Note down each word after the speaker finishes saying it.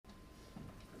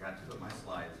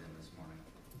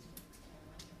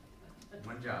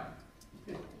One job.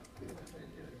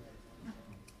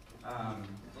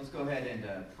 Let's go ahead and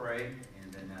pray,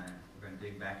 and then we're going to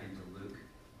dig back into Luke.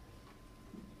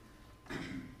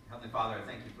 Heavenly Father, I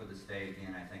thank you for this day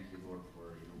again. I thank you, Lord,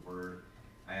 for your word.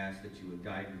 I ask that you would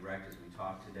guide and direct as we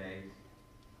talk today.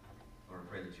 Lord, I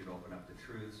pray that you'd open up the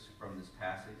truths from this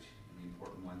passage and the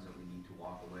important ones that we need to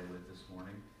walk away with this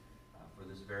morning for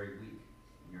this very week.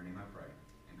 In your name I pray.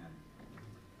 Amen.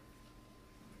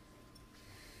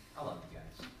 I love you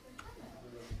guys.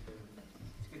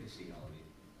 It's good to see all of you.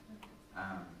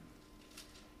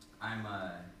 I'm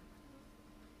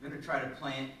going to try to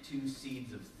plant two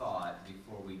seeds of thought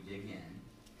before we dig in.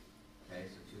 Okay,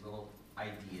 so two little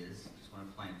ideas. Just want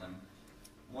to plant them.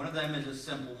 One of them is a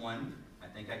simple one. I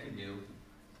think I can do.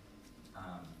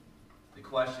 The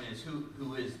question is,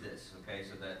 who is this? Okay,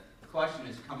 so the question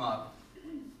has come up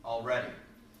already.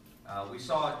 We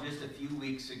saw it just a few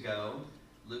weeks ago,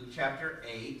 Luke chapter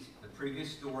 8, the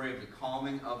previous story of the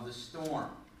calming of the storm.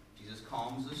 Jesus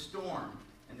calms the storm.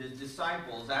 And his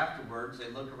disciples, afterwards, they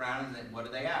look around and what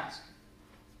do they ask?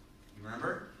 You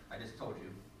remember? I just told you.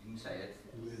 You can say it.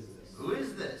 Who is this? Who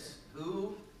is this?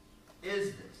 Who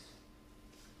is this?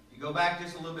 If you go back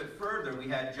just a little bit further, we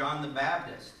had John the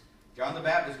Baptist. John the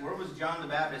Baptist, where was John the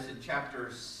Baptist in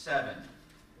chapter 7?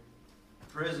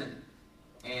 Prison.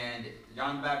 And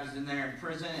John the Baptist is in there in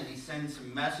prison, and he sends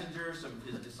some messengers, some of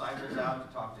his disciples out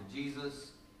to talk to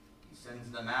Jesus. He sends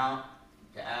them out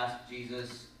to ask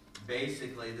Jesus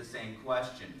basically the same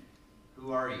question.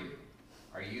 Who are you?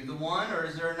 Are you the one, or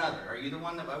is there another? Are you the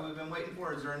one that we've been waiting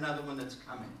for, or is there another one that's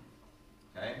coming?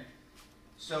 Okay?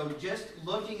 So just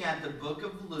looking at the book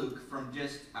of Luke from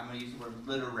just, I'm going to use the word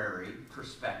literary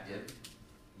perspective.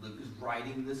 Luke is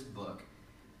writing this book.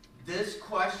 This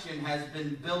question has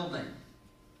been building.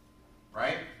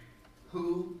 Right?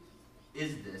 Who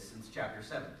is this since chapter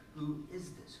 7? Who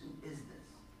is this? Who is this?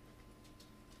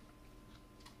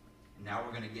 And now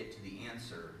we're going to get to the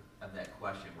answer of that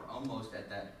question. We're almost at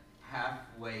that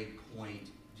halfway point,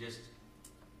 just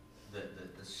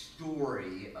the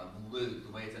story of Luke,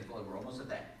 the way it's unfolded. We're almost at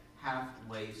that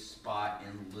halfway spot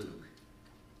in Luke.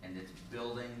 And it's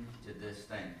building to this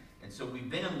thing. And so we've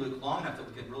been in Luke long enough that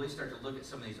we can really start to look at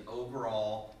some of these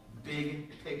overall big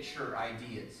picture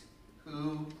ideas.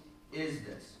 Who is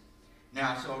this?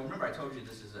 Now, so remember I told you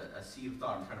this is a seed of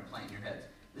thought I'm trying to plant in your heads.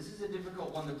 This is a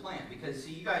difficult one to plant because,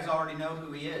 see, you guys already know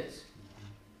who he is.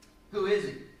 Who is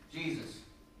he? Jesus.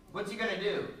 What's he going to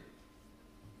do?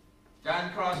 Die on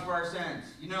the cross for our sins.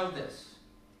 You know this.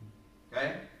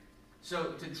 Okay?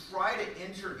 So to try to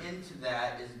enter into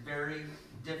that is very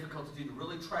difficult to do. To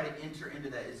really try to enter into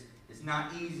that is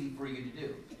not easy for you to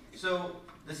do. So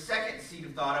the second seed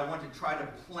of thought I want to try to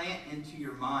plant into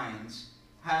your minds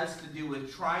has to do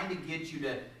with trying to get you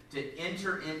to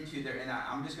enter into there. And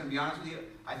I'm just going to be honest with you.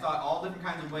 I thought all different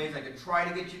kinds of ways I could try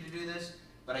to get you to do this,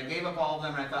 but I gave up all of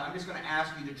them, and I thought I'm just going to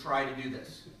ask you to try to do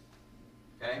this.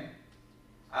 Okay?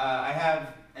 I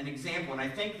have an example, and I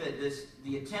think that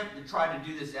the attempt to try to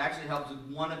do this actually helps with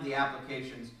one of the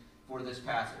applications for this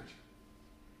passage.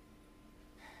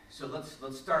 So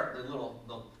let's start the little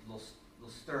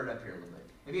stir it up here a little bit.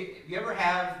 Have you ever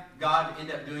have God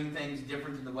end up doing things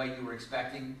different than the way you were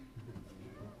expecting?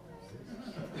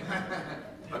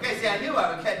 Okay, see, I knew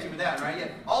I would catch you with that, right? Yeah,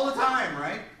 all the time,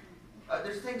 right?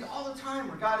 There's things all the time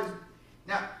where God is...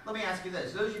 Now, let me ask you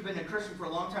this. Those of you who've been a Christian for a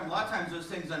long time, a lot of times those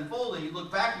things unfold and you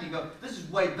look back and you go, this is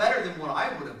way better than what I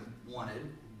would have wanted.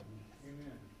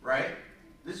 Amen. Right?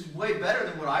 This is way better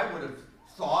than what I would have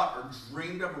thought or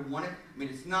dreamed of or wanted. I mean,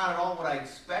 it's not at all what I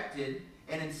expected.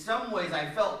 And in some ways I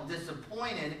felt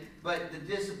disappointed, but the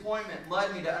disappointment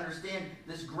led me to understand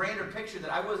this grander picture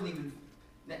that I didn't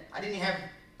even have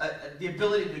the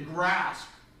ability to grasp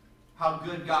how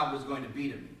good God was going to be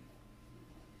to me.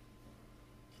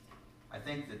 I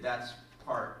think that that's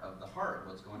part of the heart of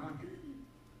what's going on here.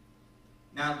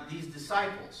 Now, these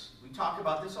disciples, we talk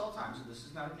about this all the time, so this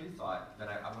is not a new thought, but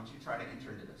I want you to try to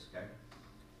enter into this, okay?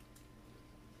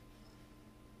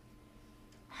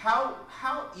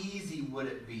 How easy would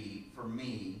it be for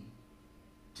me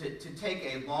to take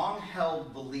a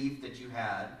long-held belief that you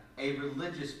had, a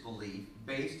religious belief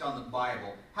based on the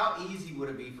Bible, how easy would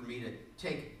it be for me to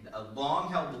take a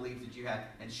long-held belief that you had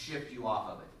and shift you off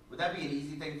of it? Would that be an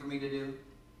easy thing for me to do?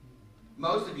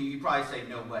 Most of you, you'd probably say,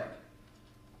 no way.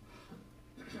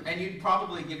 And you'd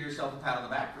probably give yourself a pat on the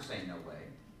back for saying no way,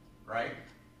 right?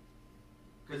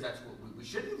 Because that's what we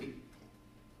shouldn't be.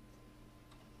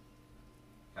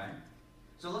 Okay?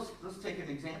 So let's take an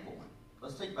example.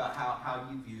 Let's think about how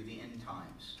you view the end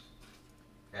times.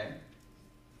 Okay?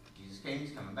 Jesus came,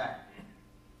 he's coming back.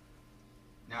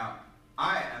 Now,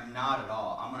 I am not at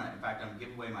all. In fact, I'm going to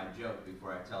give away my joke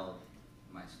before I tell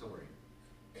my story.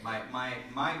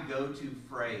 My go-to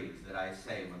phrase that I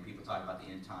say when people talk about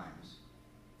the end times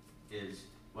is,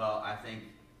 well, I think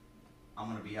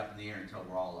I'm going to be up in the air until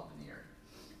we're all up in the air.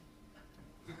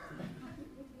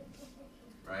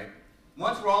 Right?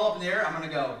 Once we're all up in the air, I'm going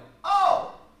to go,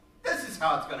 oh, this is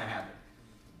how it's going to happen.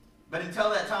 But until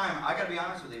that time, I got to be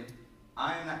honest with you,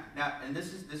 I am not, now, and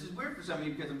this is weird for some of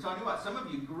you, because I'm telling you what, some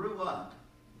of you grew up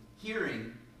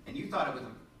hearing, and you thought it was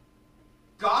a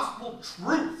gospel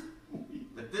truth,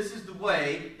 that this is the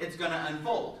way it's going to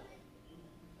unfold.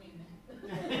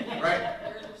 Right?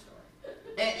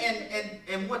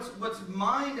 And what's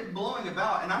mind blowing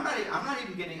about, and I'm not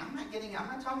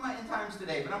talking about end times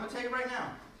today, but I'm going to tell you right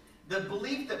now, the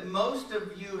belief that most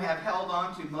of you have held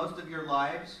on to most of your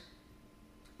lives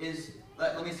is,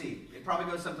 let me see, it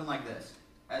probably goes something like this.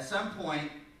 At some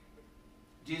point,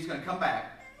 Jesus is going to come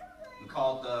back and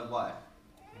call it the what?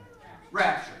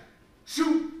 Rapture.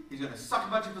 Shoot! He's going to suck a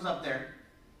bunch of us up there.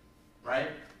 Right?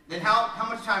 Then how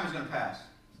much time is going to pass?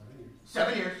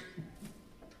 7 years.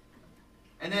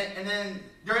 And then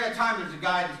during that time, there's a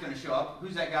guy that's going to show up.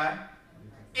 Who's that guy?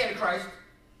 Antichrist.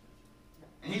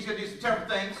 And he's going to do some terrible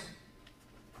things.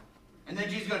 And then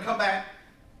Jesus is going to come back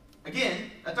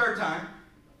again, a third time.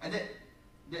 And then,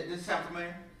 does this sound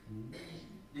familiar?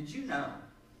 Did you know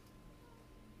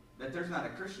that there's not a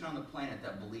Christian on the planet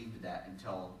that believed that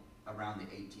until around the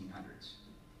 1800s?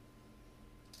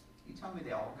 You tell me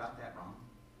they all got that wrong?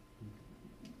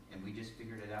 And we just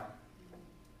figured it out?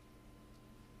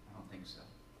 I don't think so.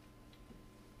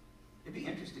 It'd be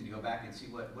interesting to go back and see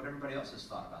what everybody else has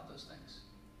thought about those things.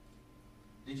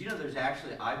 Did you know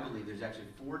I believe there's actually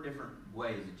 4 different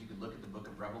ways that you could look at the book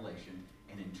of Revelation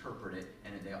and interpret it,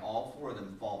 and they all 4 of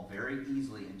them fall very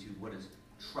easily into what is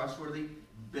trustworthy,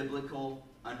 biblical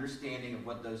understanding of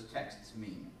what those texts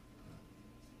mean.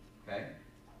 Okay?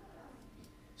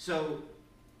 So,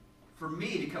 for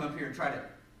me to come up here and try to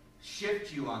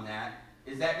shift you on that,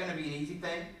 is that going to be an easy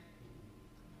thing?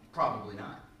 Probably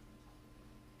not.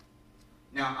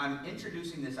 Now, I'm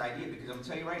introducing this idea because I'm going to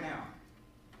tell you right now,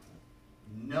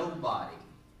 nobody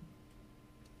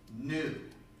knew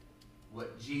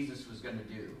what Jesus was going to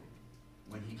do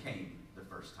when he came the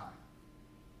first time.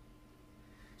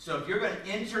 So if you're going to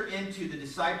enter into the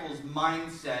disciples'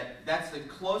 mindset, that's the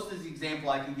closest example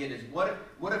I can get is what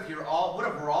if we're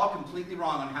all completely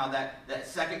wrong on how that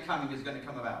second coming is going to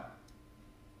come about?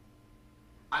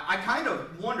 I kind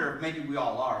of wonder if maybe we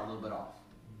all are a little bit off.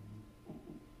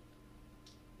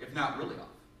 If not really off.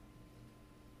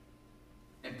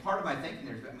 And part of my thinking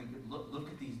there is, look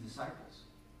at these disciples.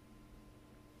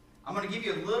 I'm going to give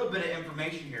you a little bit of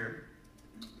information here,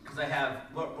 because I have,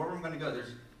 where we're going to go,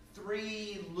 there's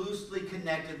 3 loosely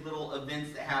connected little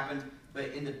events that happen, but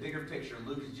in the bigger picture,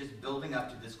 Luke is just building up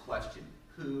to this question.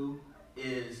 Who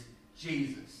is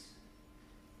Jesus?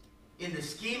 In the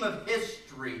scheme of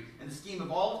history, in the scheme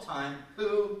of all time,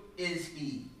 who is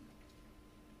he?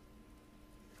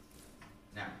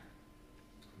 Now,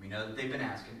 we know that they've been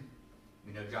asking.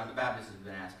 We know John the Baptist has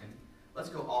been asking. Let's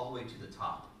go all the way to the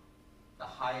top. The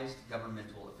highest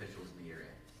governmental officials in the area.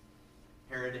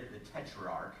 Herod the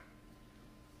Tetrarch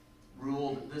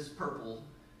ruled this purple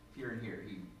here and here.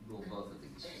 He ruled both of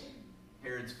these.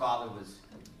 Herod's father was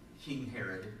King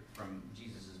Herod from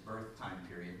Jesus' birth time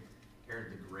period.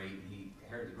 Herod the Great.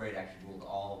 Herod the Great actually ruled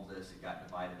all of this. It got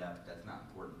divided up. That's not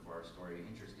important for our story.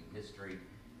 Interesting history.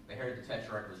 But Herod the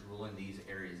Tetrarch was ruling these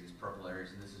areas, these purple areas,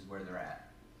 and this is where they're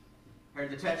at. Herod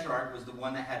the Tetrarch was the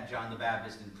one that had John the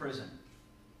Baptist in prison.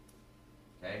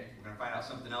 Okay? We're going to find out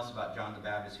something else about John the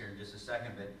Baptist here in just a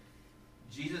second, but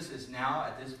Jesus is now,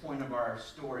 at this point of our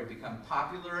story, become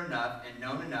popular enough and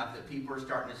known enough that people are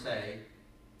starting to say,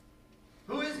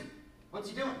 who is he? What's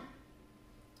he doing?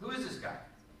 Who is this guy?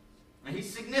 And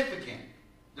he's significant.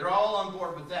 They're all on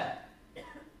board with that.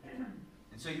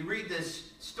 And so you read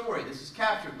this story. This is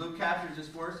captured. Luke captures this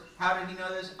for us. How did he know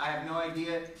this? I have no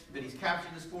idea, but he's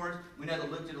captured this for us. We know that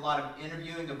Luke did a lot of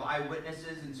interviewing of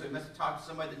eyewitnesses, and so he must have talked to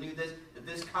somebody that knew this, that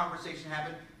this conversation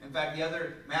happened. In fact, the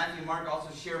other, Matthew and Mark,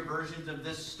 also share versions of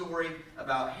this story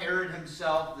about Herod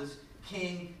himself, this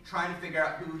king, trying to figure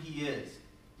out who he is.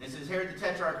 And it says Herod the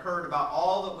Tetrarch heard about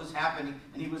all that was happening,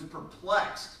 and he was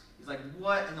perplexed. He's like,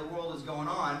 what in the world is going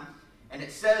on? And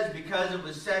it says, because it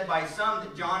was said by some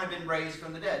that John had been raised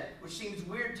from the dead. Which seems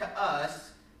weird to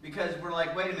us, because we're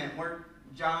like, wait a minute, weren't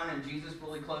John and Jesus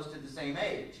really close to the same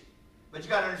age? But you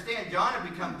got to understand, John had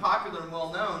become popular and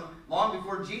well-known long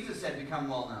before Jesus had become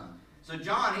well-known. So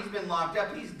John, he's been locked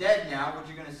up. He's dead now, which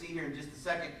you're going to see here in just a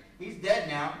second. He's dead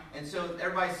now, and so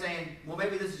everybody's saying, well,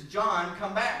 maybe this is John,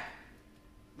 come back.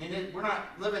 I mean, we're not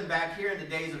living back here in the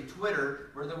days of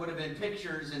Twitter where there would have been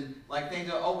pictures and like they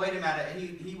go, oh, wait a minute,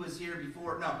 he was here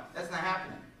before. No, that's not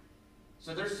happening.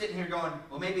 So they're sitting here going,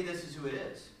 well, maybe this is who it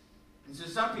is. And so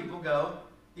some people go,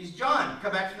 he's John,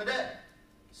 come back from the dead.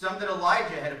 Some that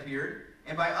Elijah had appeared,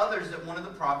 and by others that one of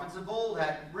the prophets of old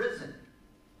had risen.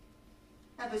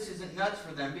 Now, this isn't nuts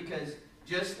for them because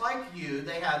just like you,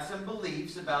 they had some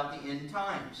beliefs about the end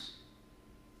times.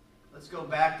 Let's go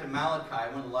back to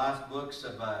Malachi, one of the last books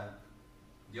of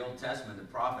the Old Testament, the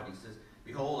prophet. He says,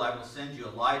 behold, I will send you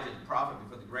Elijah the prophet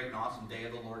before the great and awesome day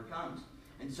of the Lord comes.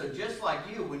 And so just like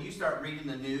you, when you start reading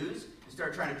the news and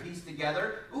start trying to piece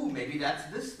together, ooh, maybe that's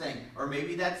this thing, or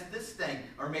maybe that's this thing,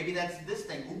 or maybe that's this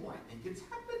thing. Ooh, I think it's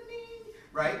happening,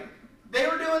 right? They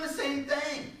were doing the same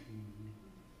thing.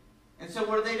 And so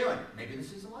what are they doing? Maybe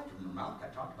this is Elijah. Remember Malachi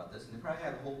talked about this, and they probably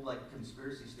had a whole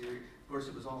conspiracy theory. Of course,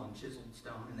 it was all on chiseled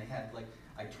stone, and they had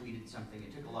I tweeted something.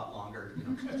 It took a lot longer,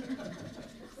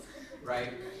 right?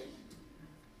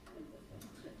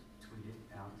 Tweet it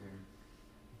out there.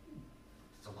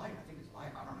 It's Elijah. I think it's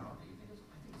Elijah. I don't know. Do you think it's?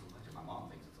 I think it's Elijah. My mom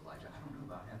thinks it's Elijah. I don't know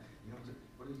about him.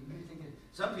 What do you think?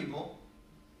 Some people,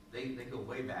 they go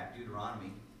way back. Deuteronomy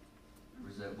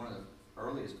was one of the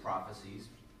earliest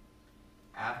prophecies.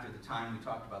 After the time we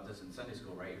talked about this in Sunday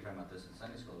school, right? You're talking about this in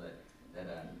Sunday school, that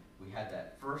we had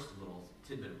that first little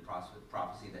tidbit of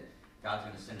prophecy that God's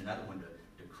going to send another one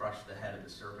to crush the head of the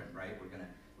serpent, right? We're going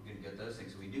to get those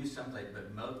things. So we do something,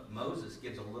 but Moses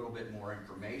gives a little bit more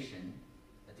information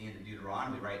at the end of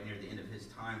Deuteronomy, right near the end of his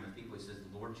time with people. He says,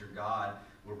 the Lord your God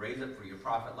will raise up for you a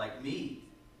prophet like me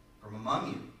from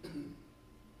among you,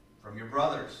 from your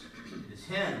brothers.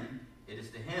 It is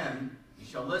to him you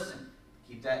shall listen.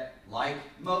 Keep that like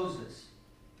Moses,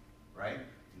 right?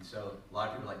 And so a lot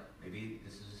of people are like, maybe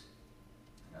this is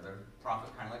another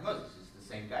prophet kind of like Moses. It's the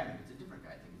same guy. Maybe it's a different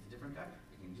guy. I think it's a different guy.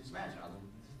 You can just imagine all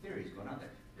the theories going on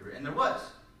there. And there was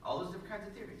all those different kinds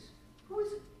of theories. Who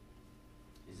is it?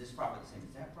 Is this prophet the same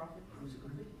as that prophet? Who is it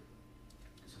going to be?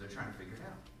 And so they're trying to figure it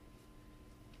out.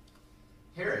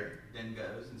 Herod then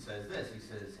goes and says this. He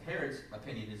says, Herod's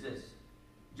opinion is this.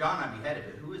 John I beheaded,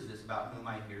 but who is this about whom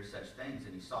I hear such things?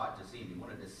 And he sought to see him. He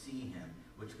wanted to see him,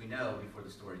 which we know before the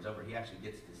story's over. He actually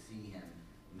gets to see him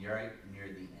right near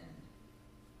the end.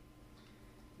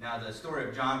 Now, the story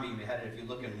of John being beheaded, if you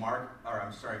look in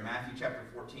Matthew chapter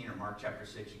 14 or Mark chapter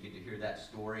 6, you get to hear that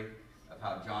story of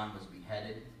how John was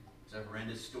beheaded. It's a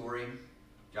horrendous story.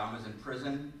 John was in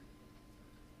prison.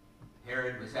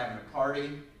 Herod was having a party.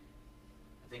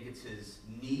 I think it's his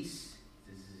niece.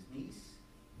 Is this his niece?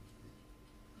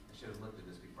 I should have looked at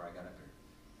this before I got up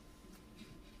here.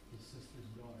 His sister's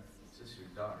daughter. Sister's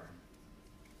daughter.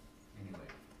 Anyway,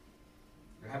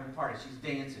 they're having a party. She's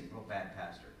dancing. Real bad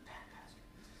pastor.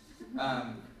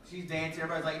 She's dancing.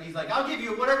 Everybody's like, he's like, I'll give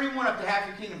you whatever you want up to half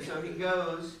your kingdom. So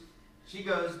she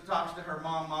goes, talks to her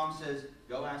mom. Mom says,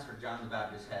 go ask for John the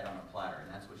Baptist's head on a platter.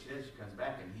 And that's what she does. She comes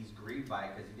back, and he's grieved by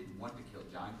it because he didn't want to kill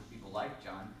John because people like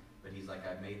John. But he's like,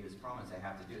 I've made this promise. I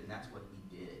have to do it. And that's what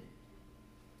he did.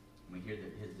 We hear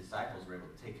that his disciples were able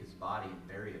to take his body and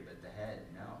bury it, but the head,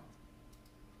 no.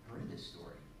 Horrendous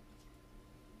story.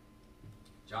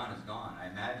 John is gone. I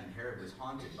imagine Herod was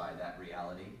haunted by that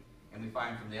reality. And we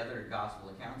find from the other gospel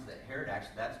accounts that Herod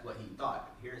actually, that's what he thought.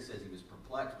 Here it says he was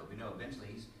perplexed, but we know eventually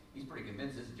he's pretty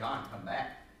convinced this is John, come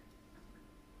back.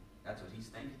 That's what he's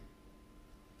thinking.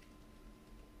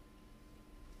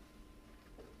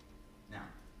 Now,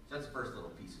 so that's the first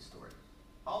little piece of story.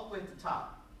 All the way at the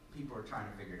top, people are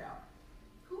trying to figure it out.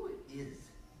 Who is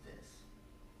this?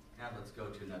 Now let's go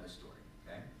to another story,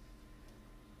 okay?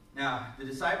 Now, the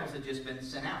disciples had just been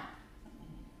sent out.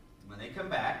 When they come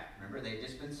back, remember, they had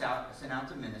just been sent out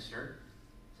to minister.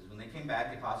 It says when they came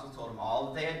back, the apostles told them all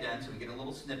that they had done. So we get a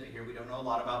little snippet here. We don't know a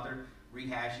lot about their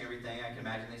rehashing everything. I can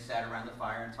imagine they sat around the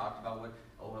fire and talked about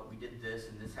what we did this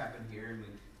and this happened here. And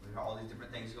we have all these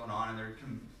different things going on. And they're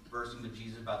conversing with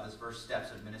Jesus about this first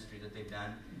steps of ministry that they've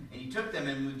done. And he took them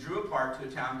and withdrew apart to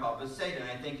a town called Bethsaida. And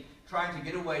I think trying to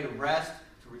get away to rest,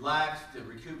 to relax, to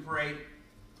recuperate.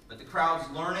 But the crowds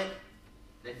learn it.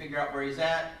 They figure out where he's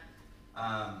at.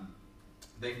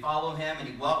 They follow him, and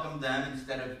he welcomed them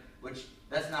instead of, which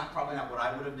that's probably not what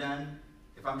I would have done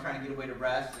if I'm trying to get away to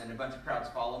rest and a bunch of crowds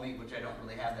follow me, which I don't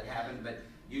really have that happen. But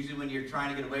usually when you're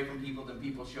trying to get away from people, then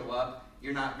people show up.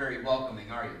 You're not very welcoming,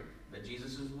 are you? But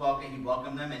Jesus was welcoming. He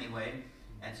welcomed them anyway.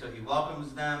 And so he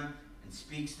welcomes them and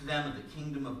speaks to them of the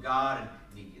kingdom of God.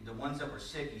 And the ones that were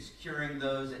sick, he's curing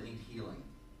those that need healing.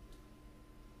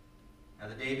 Now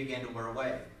the day began to wear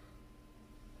away.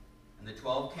 And the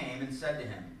 12 came and said to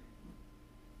him,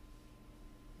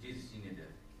 Jesus, you need to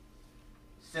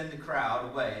send the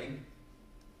crowd away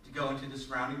to to go into the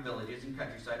surrounding villages and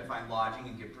countryside to find lodging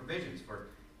and get provisions. For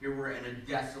here we're in a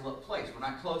desolate place. We're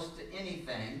not close to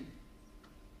anything.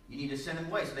 You need to send them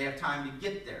away so they have time to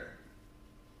get there.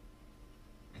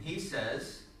 And he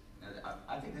says,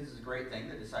 I think this is a great thing.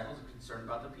 The disciples are concerned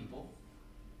about the people.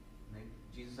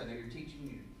 Jesus, I know you're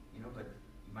teaching, but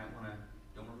you might want to,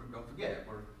 don't forget,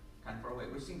 we're kind of far away.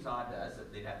 Which seems odd to us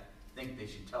that they'd think they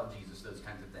should tell Jesus those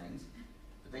kinds of things.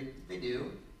 But they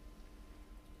do.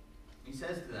 He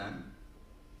says to them,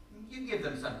 you give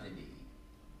them something to eat.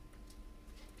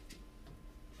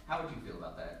 How would you feel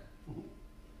about that?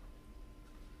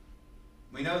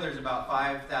 We know there's about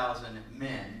 5,000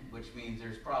 men, which means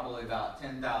there's probably about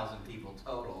 10,000 people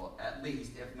total, at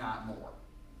least, if not more.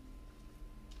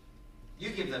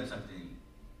 You give them something to eat.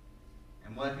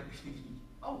 And what?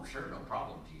 Oh, sure, no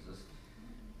problem, Jesus.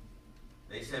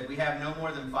 They said, we have no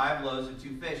more than 5 loaves and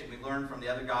 2 fish. And we learned from the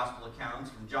other gospel accounts,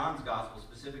 from John's gospel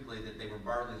specifically, that they were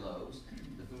barley loaves,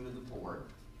 the food of the poor.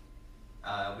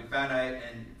 We found out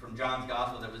from John's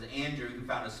gospel that it was Andrew who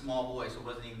found a small boy, so it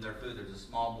wasn't even their food. There was a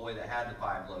small boy that had the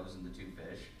 5 loaves and the 2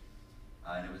 fish.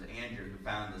 And it was Andrew who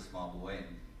found the small boy.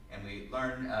 And we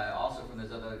learned also from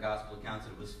those other gospel accounts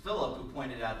that it was Philip who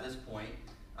pointed out this point.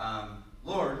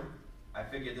 Lord, I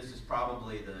figured this is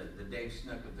probably the Dave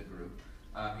Snook of the group.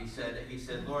 He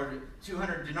said, Lord,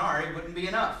 200 denarii wouldn't be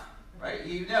enough, right?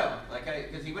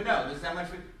 Because he would know. This is how much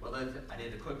I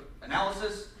did a quick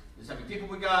analysis. This is how many people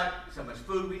we got. This is how much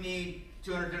food we need.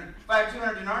 200 denarii. If I have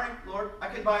 200 denarii, Lord, I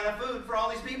can buy enough food for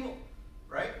all these people,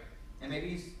 right? And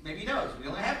maybe he knows. We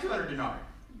only have 200 denarii.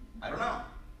 I don't know.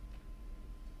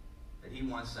 But he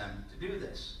wants them to do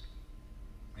this.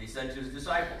 And he said to his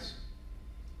disciples,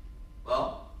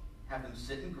 well, have them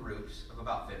sit in groups of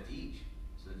about 50 each.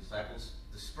 So the disciples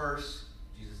disperse.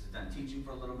 Jesus is done teaching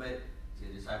for a little bit. See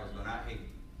the disciples going out, hey,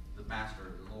 the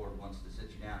master, the Lord wants to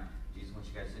sit you down. Jesus wants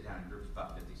you guys to sit down in groups of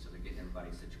about 50, so they're getting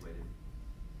everybody situated.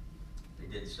 They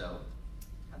did so.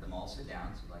 Had them all sit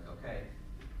down. So like, okay,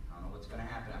 I don't know what's going to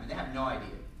happen. I mean, they have no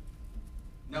idea.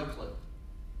 No clue.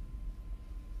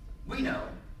 We know,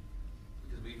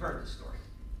 because we've heard this story.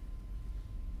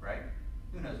 Right?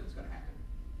 Who knows what's going to happen?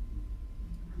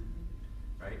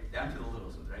 Right? Down to the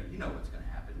littlest ones, right? You know what's going to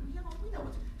happen. We know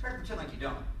what's... Try to pretend like you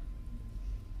don't.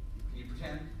 Can you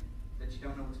pretend that you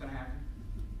don't know what's going to happen?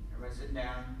 Everybody's sitting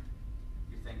down.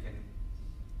 You're thinking,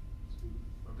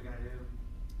 what are we going to do?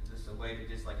 Is this a way to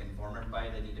just like inform everybody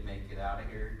they need to make it out of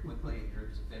here quickly in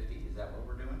groups of 50? Is that what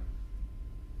we're doing?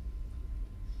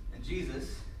 And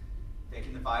Jesus,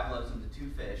 taking the 5 loaves and the 2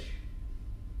 fish,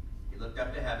 he looked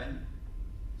up to heaven,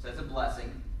 says a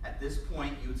blessing. At this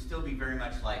point, you would still be very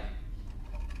much like,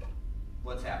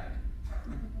 what's happening?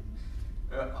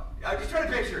 I'm just trying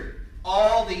to picture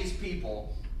all these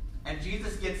people, and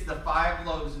Jesus gets the 5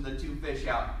 loaves and the 2 fish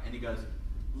out, and he goes,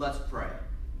 let's pray.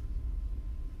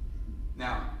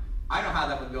 Now, I know how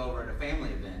that would go over at a family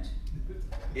event.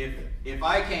 If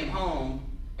I came home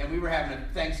and we were having a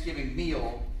Thanksgiving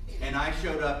meal, and I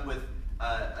showed up with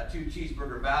a 2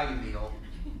 cheeseburger value meal,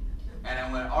 and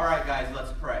I went, all right, guys,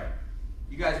 let's pray.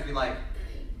 You guys would be like,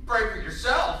 pray for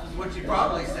yourself, is what you'd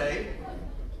probably say.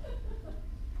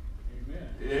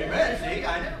 Amen. See,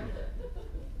 I know.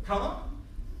 Come on.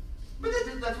 But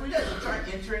that's what he does. He's trying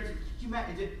to enter into. You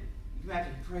imagine he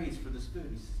prays for this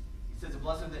food. He says a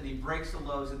blessing, and he breaks the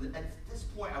loaves. And at this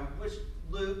point, I wish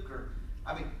Luke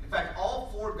in fact,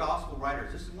 all 4 gospel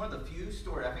writers, this is one of the few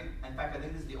stories, I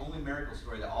think this is the only miracle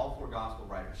story that all 4 gospel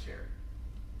writers share.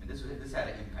 And this had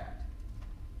an impact.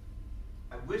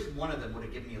 I wish one of them would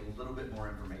have given me a little bit more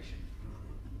information.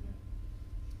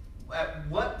 At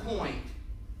what point,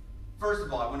 first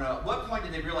of all, I want to know, at what point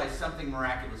did they realize something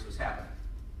miraculous was happening?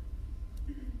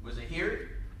 Was it here?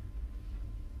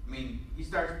 I mean, he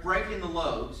starts breaking the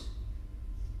loaves,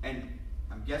 and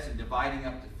I'm guessing dividing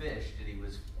up the fish.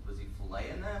 Was he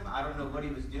filleting them? I don't know what he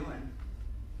was doing.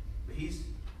 But he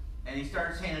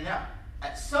starts handing out.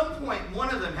 At some point,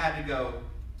 one of them had to go,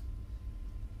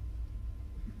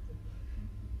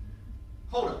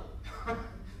 hold up.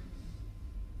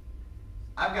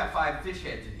 I've got 5 fish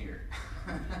heads in here.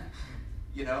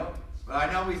 But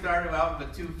I know we started out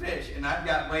with 2 fish, and I've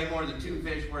got way more than 2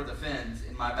 fish worth of fins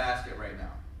in my basket right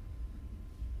now.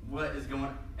 What is going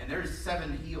on? And there's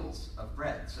 7 heels of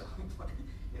bread, so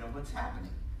what's happening?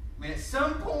 I mean, at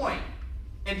some point,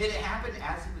 and did it happen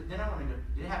as he was? Then I want to go.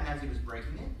 Did it happen as he was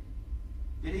breaking it?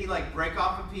 Did he break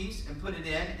off a piece and put it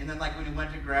in, and then when he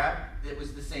went to grab, it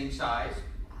was the same size?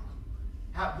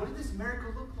 What did this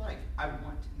miracle look like? I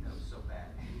want to know so bad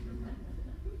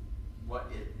what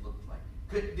it looked like.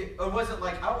 Or was it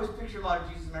I always picture a lot of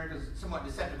Jesus' miracles somewhat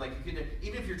deceptive.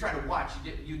 Even if you're trying to watch,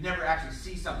 you'd never actually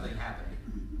see something happening.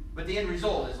 But the end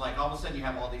result is like all of a sudden you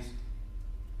have all these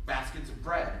baskets of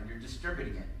bread and you're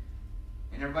distributing it.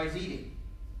 And everybody's eating.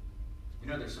 You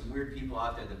know, there's some weird people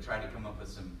out there that try to come up with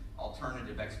some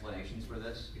alternative explanations for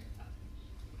this.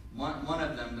 One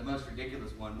of them, the most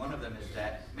ridiculous one of them is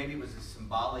that maybe it was a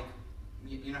symbolic,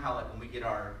 you know how like when we get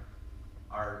our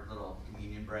little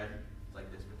communion bread, it's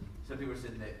like this. Some people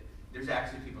said that there's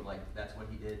actually people like, that's what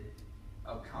he did.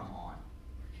 Oh, come on.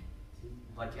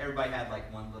 Like everybody had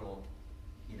like one little,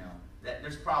 you know,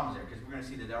 there's problems there because we're going to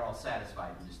see that they're all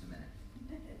satisfied in just a minute.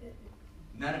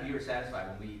 None of you are satisfied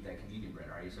when we eat that communion bread,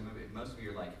 are you? Most of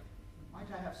you are like, why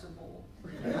did I have some bowl?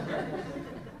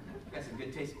 Got some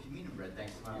good tasting communion bread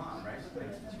thanks to my mom, right?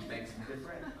 She makes some good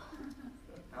bread.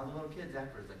 And all the little kids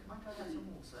afterwards like, why did I have some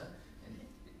bowl, sir?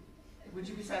 And would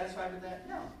you be satisfied with that?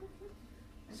 No.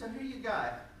 And so here you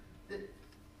got that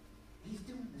he's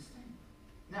doing this thing.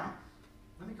 Now,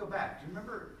 let me go back. Do you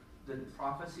remember the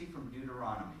prophecy from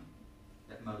Deuteronomy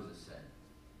that Moses said?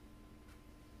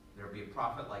 There will be a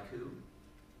prophet like who?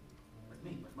 Like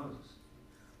me, like Moses.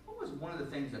 What was one of the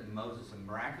things that Moses, a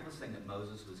miraculous thing that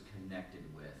Moses was connected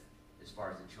with as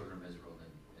far as the children of Israel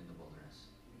in the wilderness?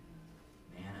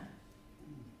 Manna.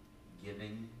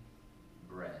 Giving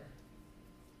bread.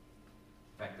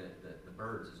 In fact, the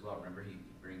birds as well. Remember, he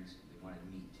brings, they wanted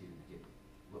meat too.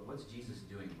 What's Jesus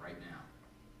doing right now?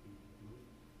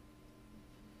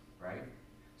 Right?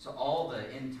 So all the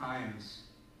end times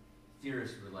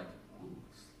theorists were like, ooh,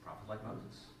 it's a prophet like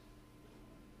Moses.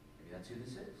 Maybe that's who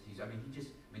this is.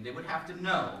 They would have to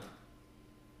know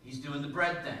he's doing the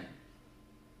bread thing.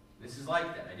 This is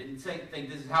like that. I didn't think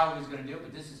this is how he was going to do it,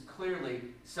 but this is clearly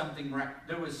something,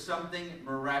 there was something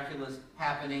miraculous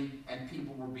happening and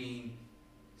people were being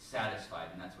satisfied.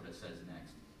 And that's what it says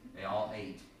next. They all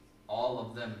ate. All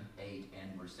of them ate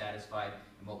and were satisfied.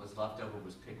 And what was left over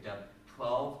was picked up.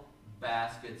 12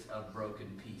 baskets of broken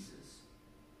pieces.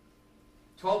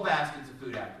 12 baskets of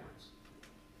food afterwards.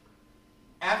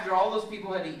 After all those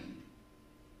people had eaten.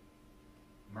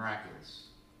 Miraculous.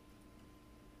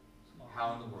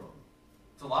 How in the world?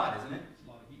 It's a lot, isn't it? It's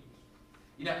a lot of heels.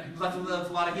 You know, that's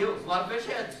a lot of heels, a lot of fish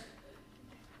heads.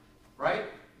 Right?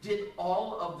 Did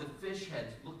all of the fish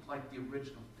heads look like the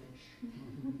original fish?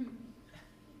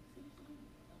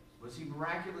 Was he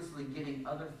miraculously getting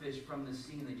other fish from the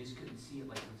sea and they just couldn't see it?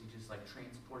 Like, was he just like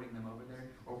transporting them over there?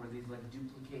 Or were they like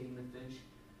duplicating the fish?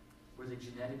 Were they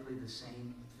genetically the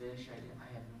same fish? I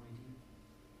have no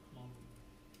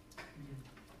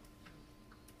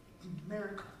idea.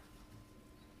 Miracle.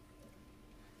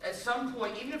 At some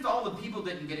point, even if all the people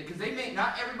didn't get it, because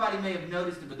not everybody may have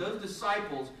noticed it, but those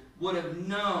disciples would have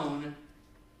known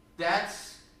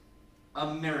that's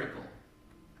a miracle.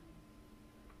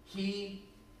 He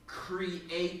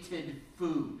created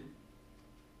food.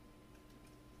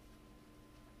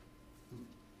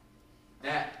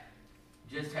 That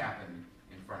just happened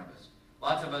in front of us.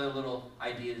 Lots of other little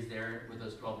ideas there with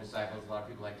those 12 disciples. A lot of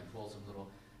people like to pull some little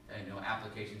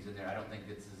applications in there. I don't think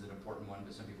this is an important one,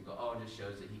 but some people go, oh, it just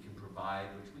shows that he can provide,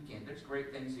 which we can. There's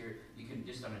great things here. You can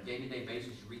just on a day-to-day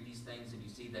basis read these things and you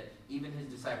see that even his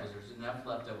disciples, there's enough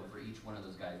left over for each one of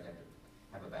those guys to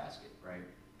have a basket, right?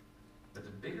 But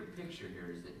the bigger picture here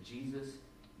is that Jesus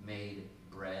made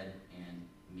bread and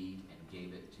meat and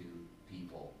gave it to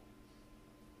people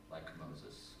like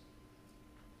Moses.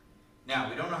 Now,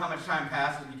 we don't know how much time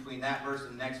passes between that verse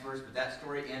and the next verse, but that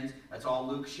story ends. That's all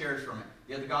Luke shares from it.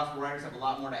 The other gospel writers have a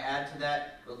lot more to add to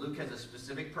that, but Luke has a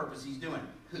specific purpose he's doing.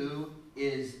 Who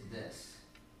is this?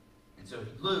 And so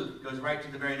Luke goes right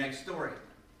to the very next story.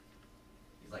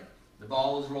 He's like, the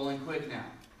ball is rolling quick now.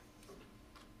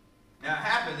 Now, it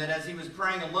happened that as he was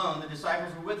praying alone, the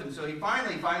disciples were with him. So he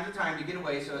finally finds the time to get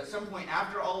away. So at some point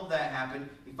after all of that happened,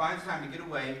 he finds time to get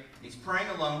away. He's praying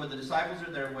alone, but the disciples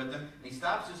are there with him. And he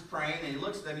stops his praying, and he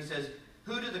looks at them. He says,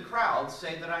 who do the crowds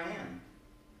say that I am?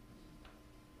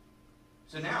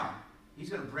 So now, he's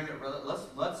going to bring it.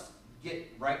 Let's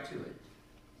get right to it.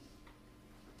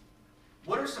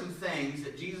 What are some things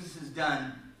that Jesus has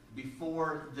done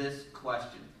before this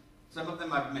question? Some of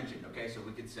them I've mentioned, okay? So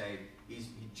we could say he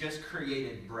just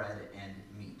created bread and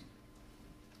meat.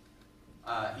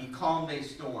 He calmed a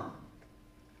storm.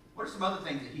 What are some other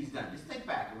things that he's done? Just think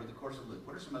back over the course of Luke.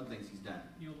 What are some other things he's done?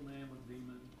 Healed a man with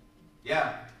demon.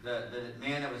 Yeah, the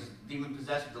man that was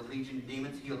demon-possessed with a legion of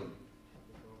demons, healed him.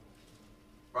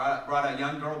 Brought a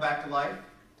young girl back to life.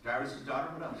 Jairus' daughter,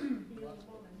 what else?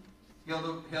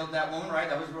 Healed that woman, right?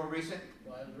 That was real recent.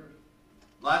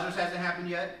 Lazarus hasn't happened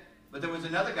yet. But there was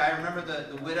another guy, remember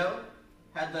the widow?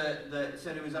 Had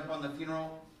said he was up on the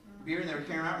funeral bier and they were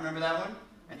carrying out. Remember that one?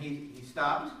 And he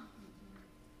stopped.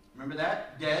 Remember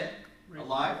that? Dead,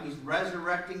 alive. He's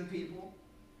resurrecting people.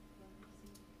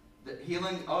 the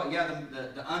healing,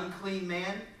 the unclean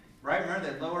man, right?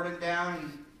 Remember, they lowered him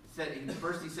down.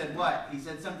 First he said what? He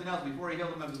said something else. Before he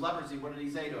healed him of his leprosy, what did he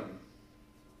say to him?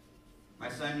 My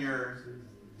son, your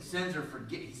sins are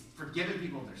forgiven. He's forgiven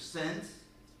people of their sins.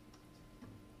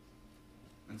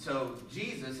 And so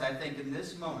Jesus, I think in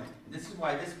this moment, and this is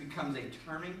why this becomes a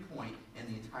turning point in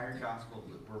the entire Gospel of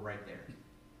Luke. We're right there.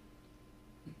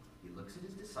 He looks at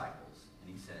his disciples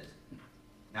and he says,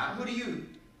 now who do you?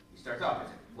 He starts off and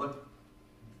says, what?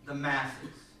 The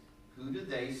masses. Who do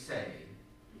they say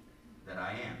that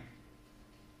I am?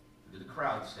 Who do the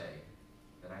crowd say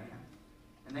that I am?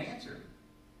 And they answer him.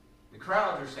 The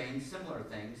crowds are saying similar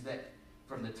things, that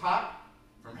from the top,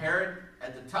 from Herod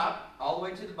at the top all the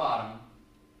way to the bottom,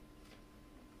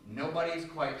 nobody's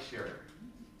quite sure.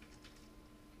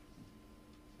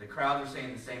 The crowds are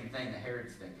saying the same thing that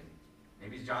Herod's thinking.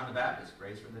 Maybe it's John the Baptist,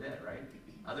 raised from the dead, right?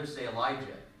 Others say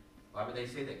Elijah. Why would they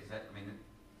say that?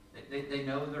 Because they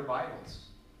know their Bibles.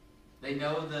 They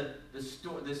know the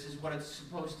story. This is what it's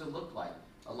supposed to look like.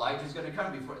 Elijah's going to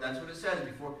come before. That's what it says.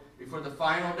 Before the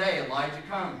final day, Elijah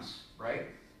comes, right?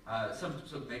 So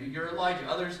maybe you're Elijah.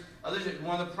 Others are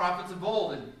one of the prophets of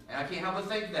old, and I can't help but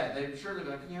think that. I can't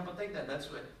help but think that. That's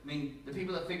what the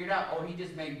people that figured out. Oh, he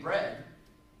just made bread.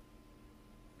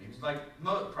 Maybe he's like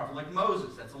a prophet like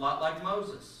Moses. That's a lot like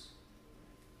Moses.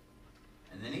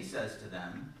 And then he says to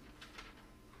them,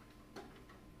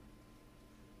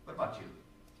 "What about you?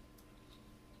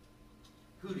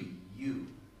 Who do you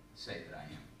say that I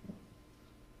am?"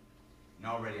 And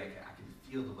already I can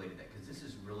feel the weight of that, because this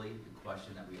is really the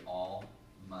question that we all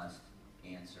must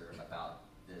answer about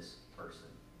this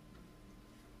person.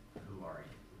 Who are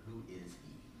you? Who is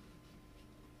he?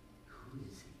 Who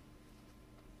is he?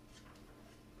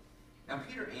 Now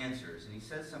Peter answers, and he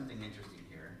says something interesting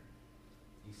here.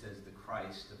 He says, the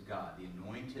Christ of God, the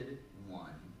anointed one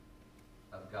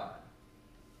of God.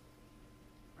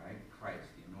 Right? Christ,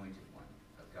 the anointed one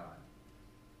of God.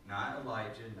 Not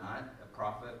Elijah, not a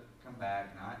prophet come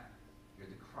back, not, you're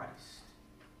the Christ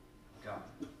of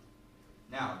God.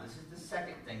 Now, this is the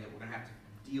second thing that we're going to have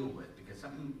to deal with, because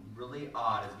something really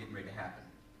odd is getting ready to happen.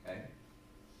 Okay?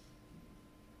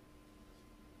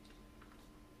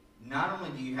 Not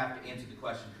only do you have to answer the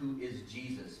question, who is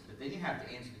Jesus? But then you have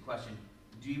to answer the question,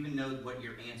 do you even know what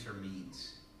your answer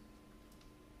means?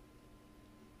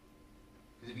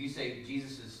 Because if you say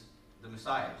Jesus is the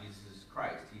Messiah, Jesus is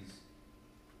Christ, he's,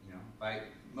 by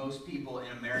most people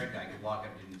in America, I could walk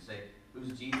up to him and say,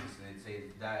 who's Jesus? And they'd say,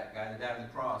 that guy that died on the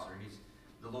cross, or he's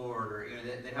the Lord, or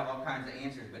they'd have all kinds of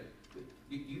answers, but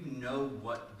you know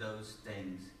what those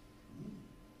things mean.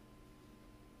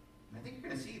 And I think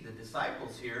you're going to see the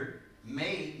disciples here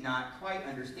may not quite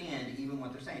understand even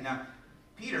what they're saying. Now,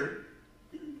 Peter,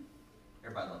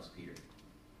 everybody loves Peter.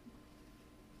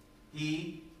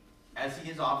 He, as he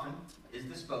is often, is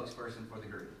the spokesperson for the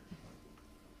group.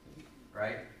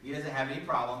 Right? He doesn't have any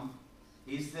problem.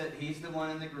 He's the one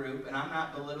in the group, and I'm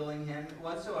not belittling him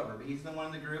whatsoever, but he's the one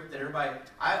in the group that everybody,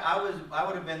 I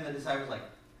would have been the disciples like,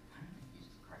 I don't think he's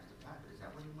the Christ of God. Is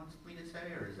that what he wants me to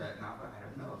say, or is that not what, I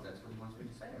don't know if that's what he wants me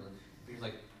to say. He's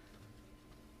like,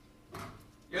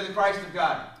 you're the Christ of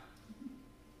God.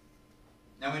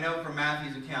 Now we know from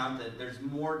Matthew's account that there's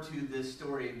more to this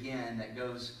story again that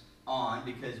goes on,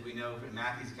 because we know from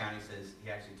Matthew's account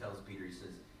he actually tells Peter, he says,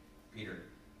 Peter,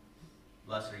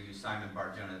 blessed are you, Simon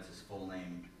Bar-Jonah, that's his full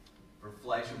name. For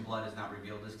flesh and blood has not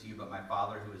revealed this to you, but my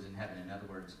Father who is in heaven. In other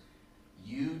words,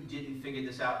 you didn't figure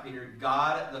this out, Peter.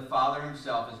 God, the Father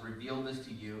himself, has revealed this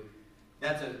to you.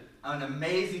 That's an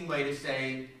amazing way to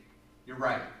say, you're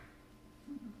right.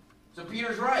 So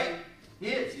Peter's right. He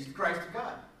is. He's the Christ of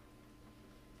God.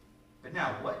 But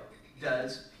now, what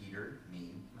does Peter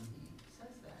mean when he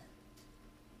says that?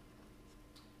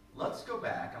 Let's go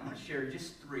back. I'm going to share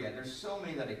just three. There's so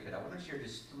many that I could. I want to share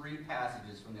just three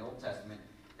passages from the Old Testament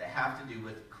that have to do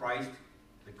with Christ,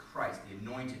 the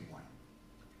anointed one.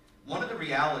 One of the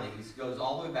realities goes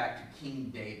all the way back to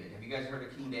King David. Have you guys heard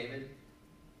of King David?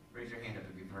 Raise your hand up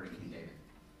if you've heard of King David.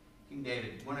 King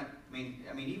David,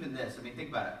 even this, think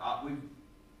about it.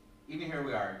 Even here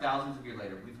we are, thousands of years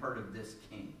later, we've heard of this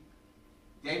king.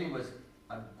 David was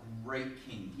a great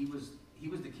king. He was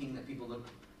the king that people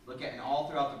look at, and all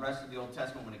throughout the rest of the Old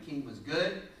Testament, when a king was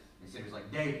good, they said he was like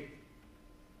David.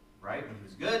 Right? When he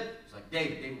was good, it was like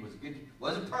David. David was good. He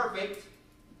wasn't perfect.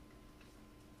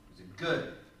 He was a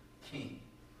good king.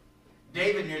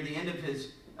 David, near the end of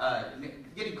his,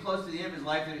 getting close to the end of his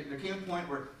life, there came a point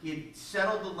where he had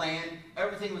settled the land,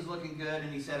 everything was looking good,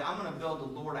 and he said, I'm going to build the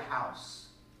Lord a house.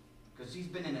 Because he's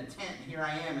been in a tent, and here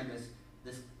I am in this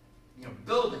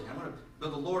building. I'm going to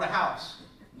build the Lord a house.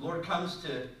 The Lord comes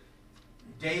to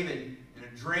David, in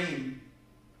a dream,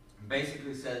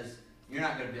 basically says, you're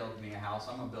not going to build me a house,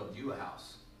 I'm going to build you a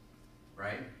house.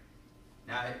 Right?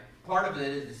 Now, part of it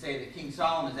is to say that King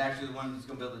Solomon is actually the one that's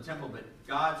going to build the temple, but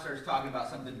God starts talking about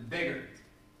something bigger.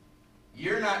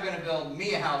 You're not going to build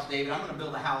me a house, David. I'm going to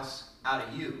build a house out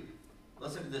of you.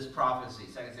 Listen to this prophecy.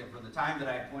 2 Samuel, from the time that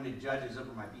I appointed judges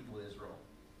over my people Israel.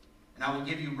 And I will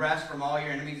give you rest from all your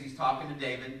enemies. He's talking to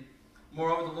David.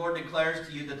 Moreover, the Lord declares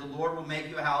to you that the Lord will make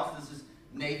you a house. This is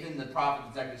Nathan, the prophet,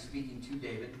 that's actually speaking to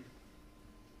David.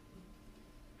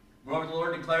 Moreover, the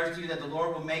Lord declares to you that the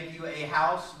Lord will make you a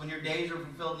house when your days are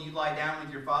fulfilled and you lie down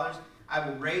with your fathers. I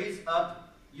will raise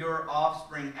up your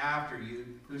offspring after you,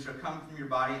 who shall come from your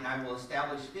body, and I will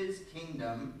establish his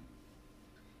kingdom.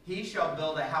 He shall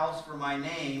build a house for my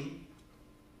name.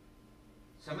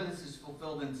 Some of this is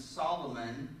fulfilled in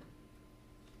Solomon.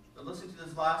 But listen to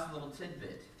this last little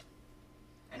tidbit.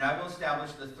 And I will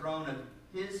establish the throne of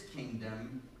his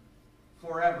kingdom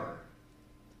forever.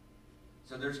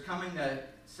 So there's coming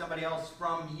somebody else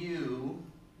from you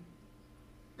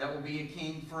that will be a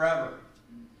king forever.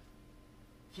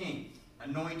 King,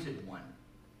 anointed one.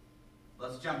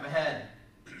 Let's jump ahead.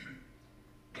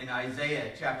 In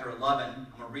Isaiah chapter 11, I'm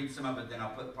going to read some of it, then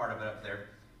I'll put part of it up there.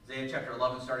 Isaiah chapter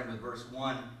 11, starting with verse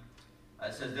 1,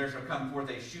 it says, there shall come forth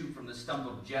a shoot from the stump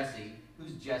of Jesse.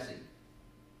 Who's Jesse?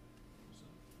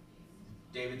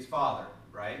 David's father,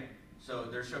 right? So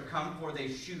there shall come forth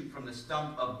a shoot from the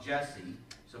stump of Jesse.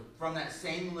 So from that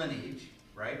same lineage,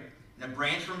 right? And a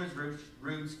branch from his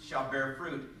roots shall bear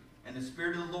fruit. And the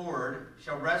Spirit of the Lord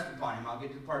shall rest upon him. I'll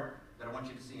get to the part that I want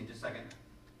you to see in just a second.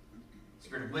 The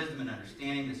Spirit of wisdom and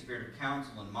understanding, the Spirit of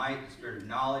counsel and might, the Spirit of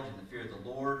knowledge and the fear of the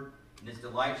Lord. And his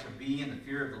delight shall be in the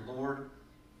fear of the Lord.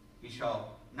 He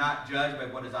shall not judge by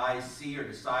what his eyes see or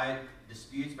decide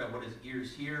disputes by what his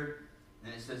ears hear.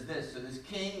 And it says this, so this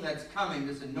king that's coming,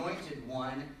 this anointed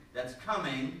one that's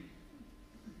coming,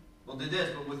 will do this,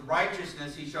 but with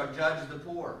righteousness he shall judge the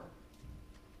poor,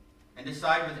 and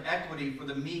decide with equity for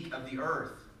the meek of the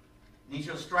earth. And he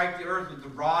shall strike the earth with the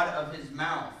rod of his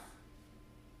mouth.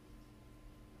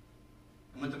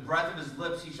 And with the breath of his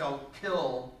lips he shall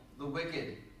kill the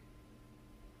wicked.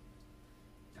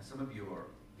 Now some of you are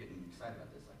getting excited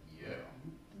about this, like, yeah.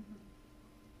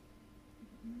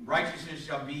 Righteousness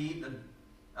shall be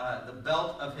the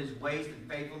belt of his waist, and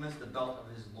faithfulness the belt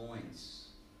of his loins.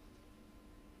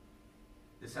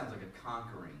 This sounds like a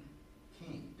conquering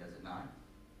king, does it not?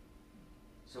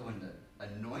 So when the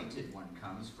anointed one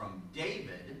comes from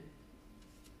David,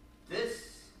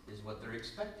 this is what they're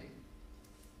expecting.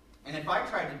 And if I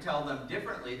tried to tell them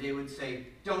differently, they would say,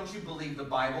 don't you believe the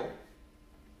Bible?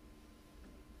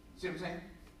 See what I'm saying?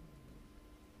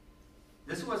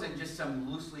 This wasn't just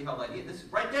some loosely held idea. This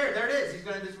is right there. There it is.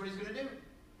 This is what he's going to do.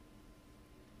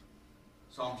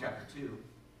 Psalm chapter 2.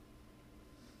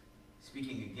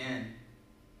 Speaking again,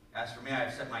 as for me, I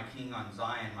have set my king on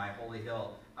Zion, my holy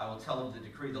hill. I will tell of the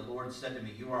decree. The Lord said to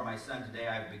me, you are my son. Today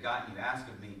I have begotten you. Ask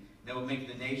of me. And I will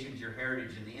make the nations your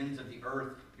heritage and the ends of the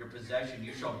earth your possession.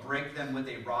 You shall break them with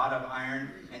a rod of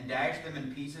iron and dash them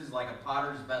in pieces like a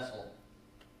potter's vessel.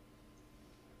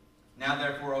 Now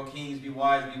therefore, O kings, be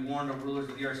wise, be warned, O rulers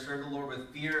of the earth. Serve the Lord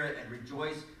with fear and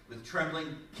rejoice with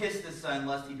trembling. Kiss the Son,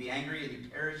 lest he be angry and you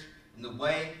perish in the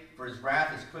way, for his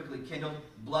wrath is quickly kindled.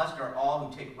 Blessed are all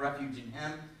who take refuge in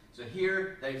him. So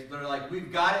here, they're like,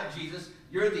 we've got it, Jesus.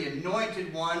 You're the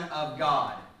anointed one of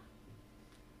God.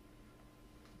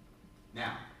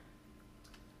 Now,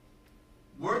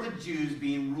 were the Jews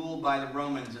being ruled by the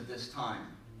Romans at this time?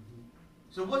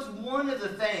 So what's one of the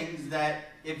things that,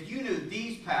 if you knew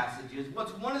these passages,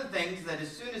 what's one of the things that as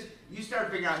soon as you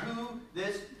start figuring out who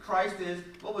this Christ is,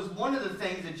 what was one of the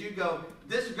things that you go,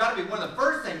 this has got to be one of the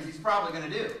first things he's probably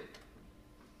going to do?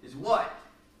 Is what?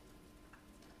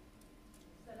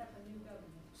 Set up a new government.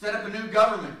 Set up a new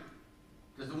government.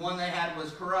 Because the one they had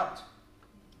was corrupt.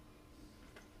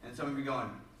 And some of you going,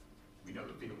 we know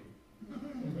the feeling.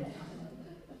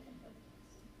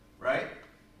 Right?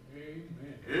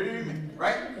 Amen. Amen.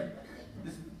 Right?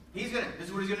 This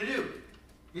is what he's going to do.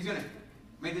 He's going to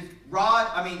make this rod.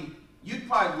 I mean, you'd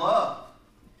probably love.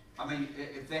 I mean,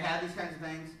 if they had these kinds of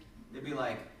things, they'd be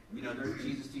like, you know, their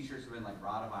Jesus t-shirts would be like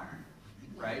rod of iron.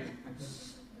 Right?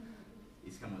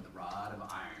 He's coming with a rod of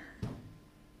iron.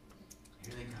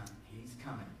 Here they come. He's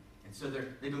coming. And so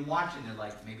they've been watching. They're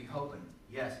like, maybe hoping.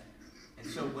 Yes. And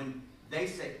so when they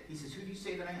say, he says, who do you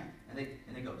say that I am? And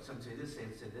they go, some say this,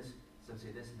 some say this, some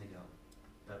say this, and they go,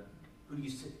 who do you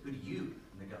say, who do you?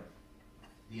 And they go,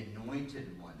 the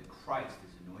anointed one, the Christ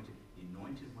is anointed, the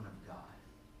anointed one of God.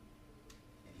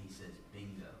 And he says,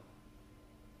 bingo.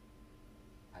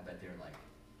 I bet they're like,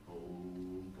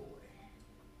 oh boy.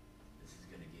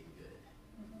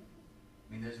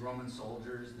 Roman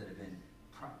soldiers that have been,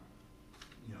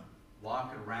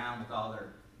 walking around with all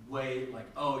their weight, like,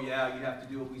 oh yeah, you have to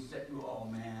do what we said. Oh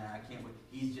man, I can't wait.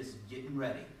 He's just getting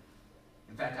ready.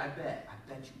 In fact, I bet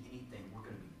you anything, we're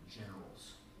going to be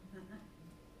generals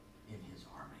in his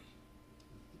army.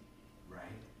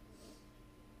 Right?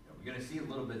 We're going to see a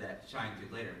little bit of that shine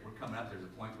through later. We're coming up, there's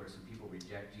a point where some people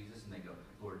reject Jesus and they go,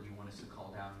 Lord, do you want us to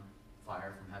call down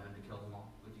fire from heaven to kill them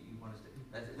all? What do you want us to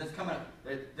do? That's coming up.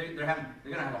 They're going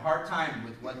to have a hard time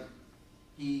with what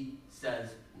he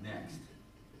says next.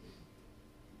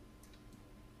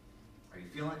 Are you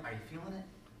feeling it?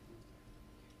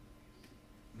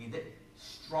 I mean, they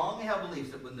strongly have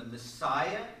beliefs that when the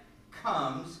Messiah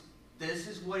comes, this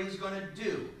is what he's going to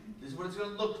do. This is what it's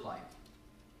going to look like.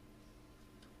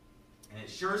 And it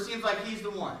sure seems like he's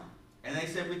the one. And they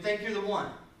said, we think you're the one.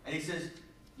 And he says,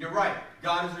 you're right.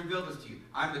 God has revealed this to you.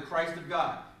 I'm the Christ of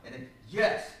God. And then,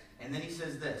 yes. And then he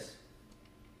says this.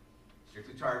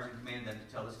 Strictly charged and commanded them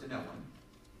to tell this to no one.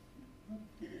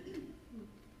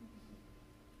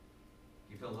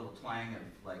 You feel a little twang of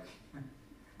like...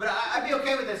 But I'd be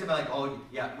okay with this. I'd be like, oh,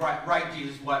 yeah, right,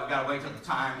 Jesus, what? We've got to wait till the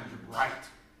time and you're right.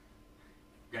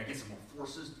 We've got to get some more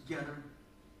forces together.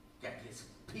 We've got to get some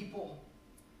people.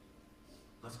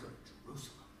 Let's go to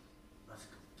Jerusalem. Let's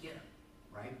go get them,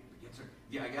 right?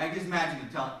 Yeah, I just imagine them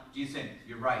telling Jesus saying,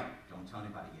 "You're right. Don't tell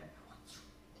anybody yet." Oh,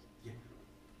 yeah,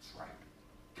 that's right.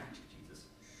 Got you, Jesus.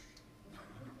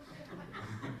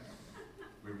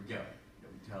 Here we go.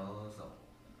 Don't tell us all.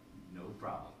 No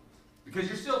problem. Because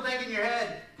you're still thinking in your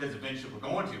head, because eventually we're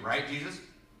going to, right, Jesus?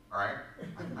 All right.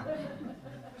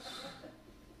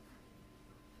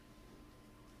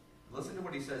 Listen to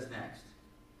what he says next.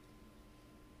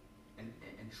 And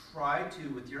try to,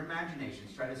 with your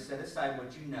imaginations, try to set aside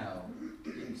what you know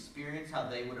and experience how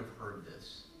they would have heard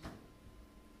this.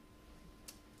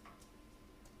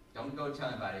 Don't go tell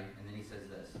anybody. And then he says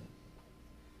this.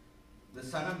 The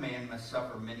Son of Man must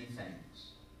suffer many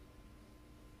things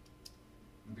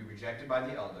and be rejected by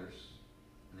the elders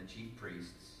and the chief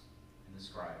priests and the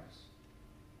scribes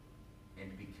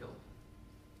and to be killed.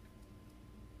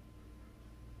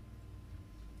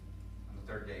 On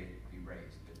the third day, be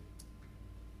raised.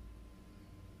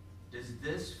 Does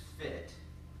this fit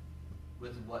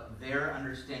with what their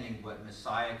understanding what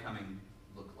Messiah coming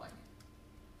looked like?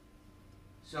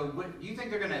 So do you think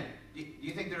they're going to, do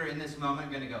you think they're in this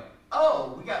moment going to go,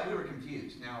 oh, we were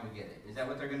confused, now we get it. Is that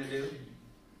what they're going to do?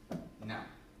 No,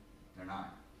 they're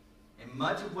not. And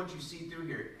much of what you see through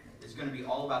here is going to be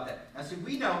all about that. Now see,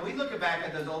 we look back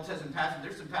at those Old Testament passages,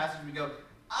 there's some passages we go,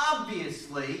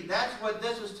 obviously, that's what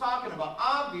this was talking about.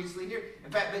 Obviously here.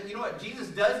 In fact, but you know what? Jesus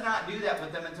does not do that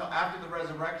with them until after the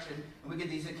resurrection. And we get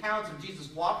these accounts of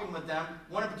Jesus walking with them.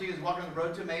 One in particular is walking on the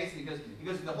road to Emmaus. And he goes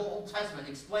through the whole Old Testament,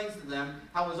 explains to them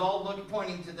how it was all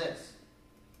pointing to this.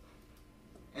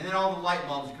 And then all the light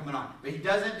bulbs are coming on. But he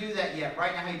doesn't do that yet.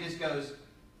 Right now he just goes,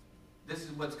 this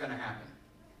is what's going to happen.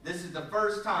 This is the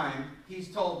first time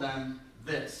he's told them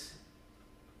this.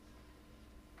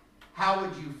 How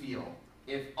would you feel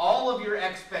if all of your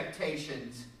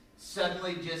expectations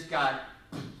suddenly just got...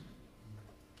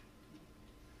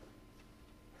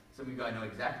 Some of you guys know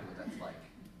exactly what that's like.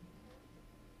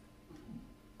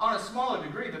 On a smaller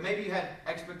degree, but maybe you had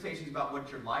expectations about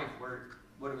what your life,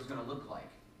 what it was going to look like,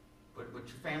 what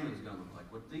your family was going to look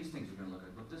like, what these things were going to look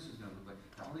like, what this was going to look like,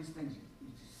 all these things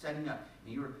setting up,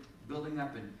 and you were building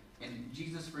up, and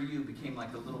Jesus for you became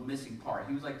like the little missing part.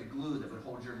 He was like the glue that would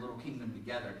hold your little kingdom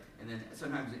together, and then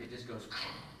sometimes it just goes...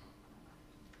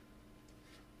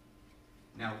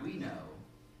 Now we know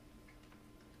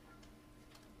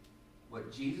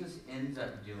what Jesus ends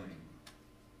up doing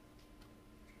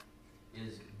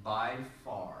is by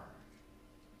far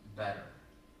better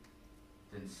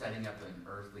than setting up an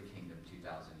earthly kingdom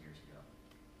 2,000 years ago.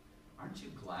 Aren't you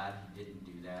glad he didn't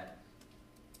do that?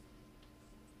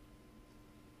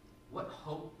 What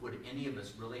hope would any of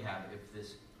us really have if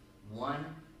this one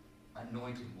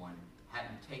anointed one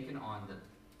hadn't taken on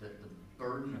the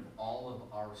burden of all of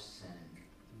our sin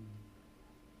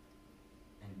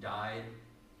and died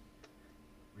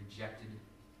rejected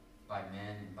by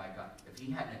men and by God? If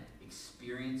he hadn't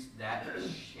experienced that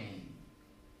shame,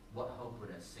 what hope would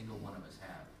a single one of us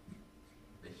have?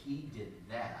 But he did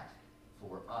that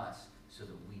for us so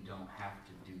that we don't have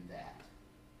to do that.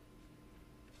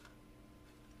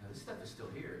 Now, this stuff is still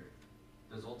here.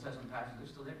 Those Old Testament passages are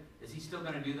still there. Is he still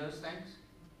going to do those things?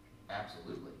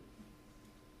 Absolutely.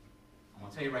 I'm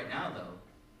going to tell you right now, though,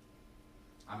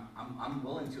 I'm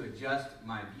willing to adjust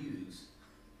my views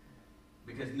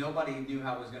because nobody knew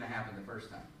how it was going to happen the first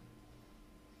time.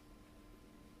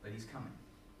 But he's coming.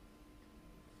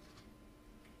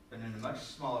 But in a much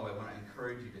smaller way, I want to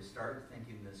encourage you to start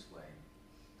thinking this way.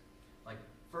 Like,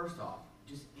 first off,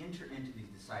 just enter into these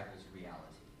disciples' reality.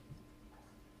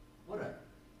 What an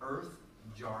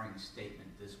earth-jarring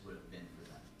statement this would have been for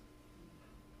them.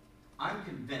 I'm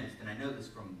convinced, and I know this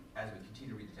from as we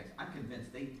continue to read the text, I'm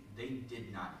convinced they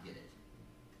did not get it.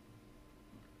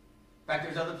 In fact,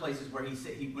 there's other places where when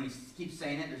he keeps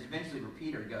saying it, there's eventually where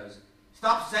Peter goes,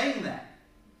 "Stop saying that.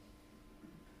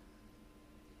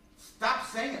 Stop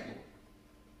saying it, Lord."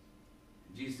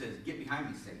 And Jesus says, "Get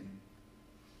behind me, Satan."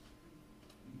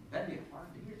 That'd be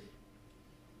hard to hear.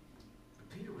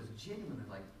 But Peter was genuinely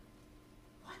like,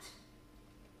 what?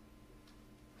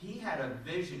 He had a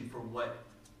vision for what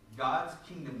God's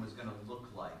kingdom was going to look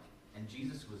like. And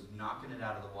Jesus was knocking it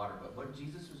out of the water. But what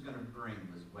Jesus was going to bring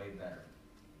was way better.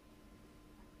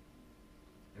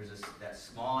 There's that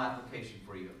small application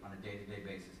for you on a day-to-day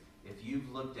basis. If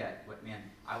you've looked at what, man,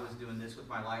 I was doing this with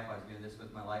my life, I was doing this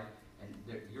with my life, and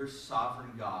your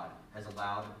sovereign God has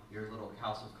allowed your little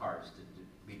house of cards to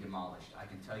be demolished. I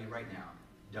can tell you right now,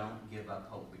 don't give up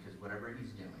hope, because whatever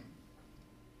he's doing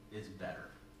is better.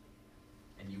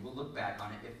 And you will look back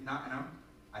on it. If not, and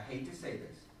I hate to say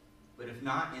this, but if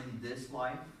not in this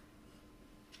life,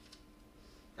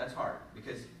 that's hard.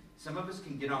 Because some of us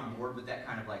can get on board with that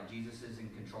kind of like Jesus is in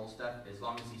control stuff, as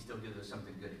long as he still gives us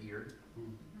something good here.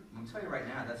 I'm going to tell you right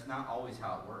now, that's not always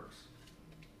how it works.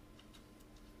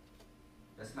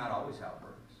 That's not always how it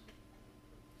works.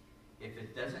 If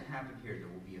it doesn't happen here, there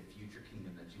will be a future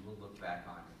kingdom that you will look back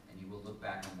on, and you will look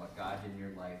back on what God did in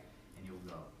your life, and you'll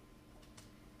go,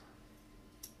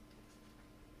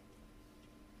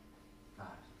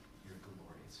 God, you're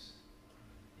glorious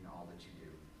in all that you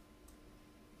do.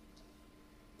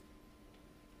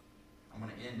 I'm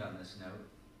going to end on this note,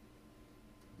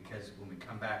 because when we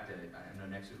come back to, I know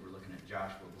next week we're looking at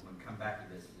Joshua, but when we come back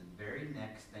to this, the very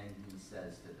next thing he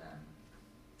says to them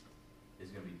is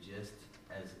going to be just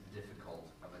as difficult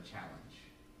of a challenge.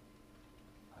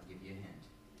 I'll give you a hint.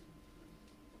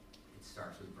 It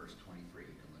starts with verse 23.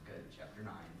 You can look at chapter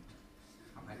 9.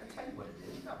 I'm not going to tell you what it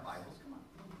is. You got Bibles. Come on.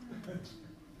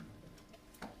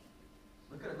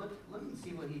 Look and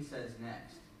see what he says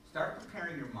next. Start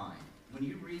preparing your mind. When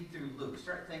you read through Luke,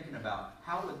 start thinking about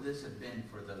how would this have been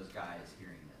for those guys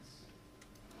hearing this?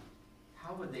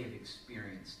 How would they have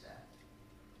experienced that?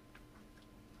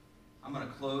 I'm going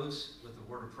to close with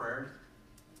a word of prayer.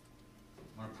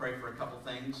 I'm going to pray for a couple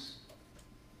things.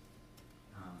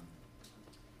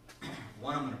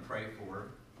 One, I'm going to pray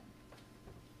for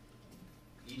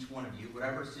each one of you,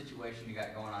 whatever situation you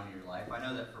got going on in your life. I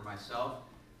know that for myself,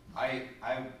 I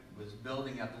was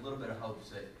building up a little bit of hopes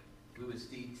that we would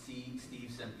see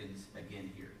Steve Simpkins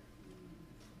again here.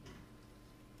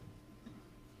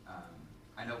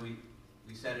 I know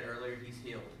we said it earlier, he's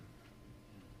healed.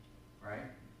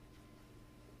 Right?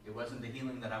 It wasn't the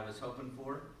healing that I was hoping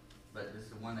for, but this is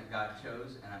the one that God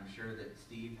chose, and I'm sure that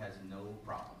Steve has no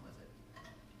problem with it.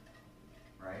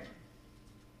 Right?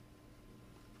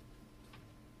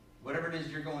 Whatever it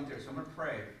is you're going through, so I'm going to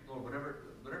pray, Lord,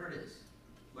 whatever it is,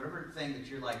 whatever thing that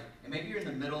you're like, and maybe you're in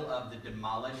the middle of the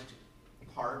demolished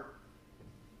part,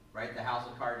 right? The house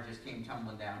of cards just came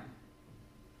tumbling down.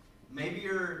 Maybe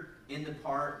you're in the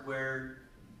part where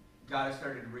God has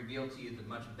started to reveal to you the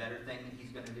much better thing that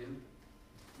he's going to do.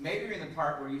 Maybe you're in the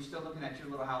part where you're still looking at your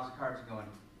little house of cards and going,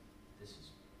 this is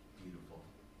beautiful.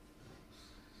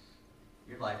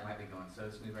 Your life might be going so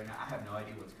smooth right now. I have no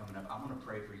idea what's coming up. I'm going to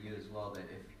pray for you as well, that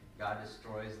if God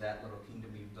destroys that little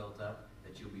kingdom you've built up,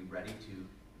 that you'll be ready to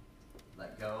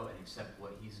let go and accept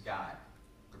what he's got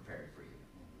prepared for you.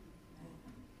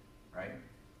 Right?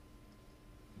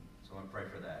 So I want to pray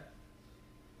for that.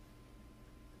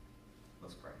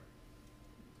 Let's pray.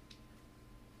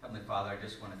 Heavenly Father, I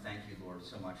just want to thank you, Lord,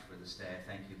 so much for this day. I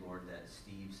thank you, Lord, that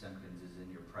Steve Simpkins is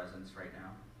in your presence right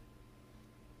now.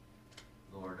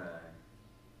 Lord,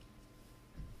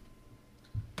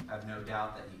 I have no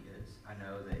doubt that he is. I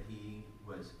know that he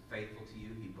was faithful to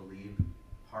you. He believed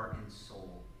heart and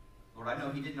soul. Lord, I know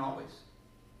he didn't always.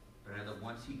 But I know that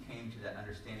once he came to that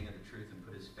understanding of the truth and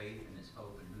put his faith and his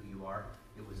hope in who you are,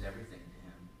 it was everything to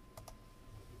him.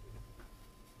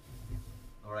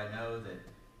 Lord, I know that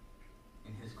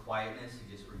in his quietness,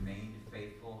 he just remained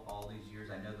faithful all these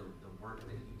years. I know the work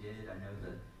that he did. I know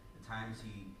the times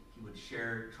he would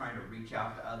share, trying to reach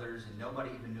out to others, and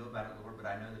nobody even knew about it, Lord, but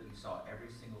I know that you saw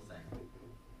every single thing.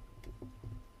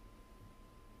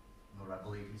 Lord, I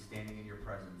believe he's standing in your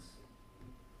presence,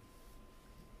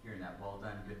 hearing that, well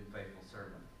done, good and faithful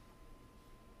servant.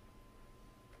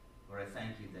 Lord, I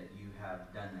thank you that you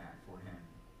have done that for him.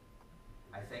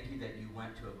 I thank you that you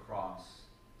went to a cross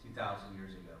 2,000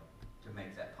 years ago to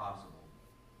make that possible.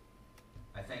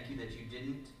 I thank you that you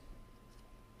didn't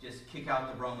just kick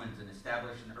out the Romans and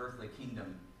establish an earthly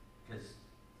kingdom, because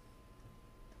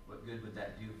what good would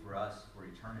that do for us for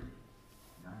eternity?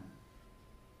 None.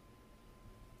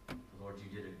 Lord,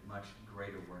 you did a much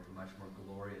greater work, a much more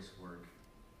glorious work,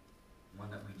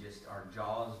 one that we just, our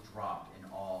jaws dropped in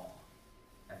awe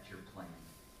at your plan.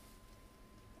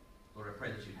 Lord, I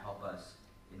pray that you'd help us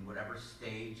in whatever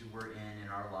stage we're in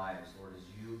our lives, Lord, as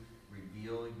you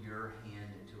reveal your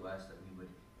hand to us, that we would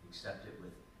accept it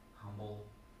with humble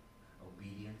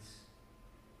obedience,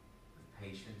 with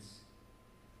patience,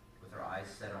 with our eyes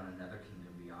set on another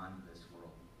kingdom beyond this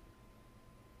world.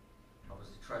 Help us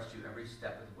to trust you every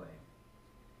step of the way.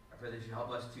 I pray that you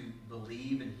help us to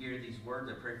believe and hear these words.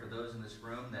 I pray for those in this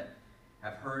room that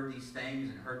have heard these things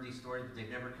and heard these stories, but they've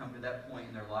never come to that point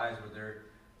in their lives where they're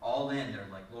all in. They're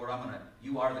like, Lord,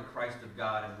 you are the Christ of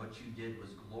God, and what you did was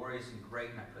glorious and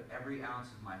great, and I put every ounce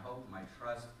of my hope and my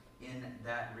trust in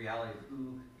that reality of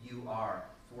who you are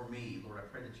for me. Lord, I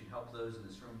pray that you help those in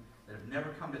this room that have never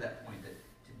come to that point, that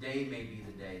today may be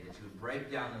the day that you would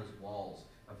break down those walls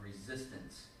of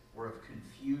resistance or of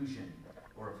confusion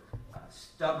or of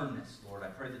stubbornness, Lord. I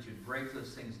pray that you'd break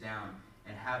those things down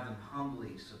and have them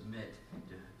humbly submit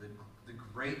to the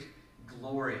great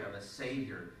glory of a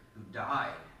Savior who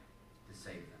died to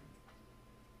save them.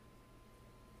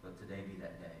 Let today be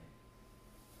that day.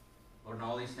 Lord, in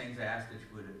all these things I ask that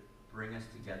you would bring us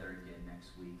together again next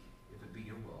week, if it be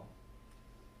your will.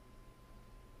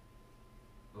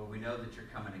 Lord, we know that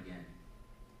you're coming again.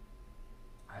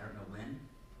 I don't know when.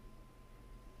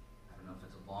 I don't know if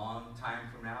it's a long time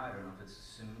from now. I don't know if it's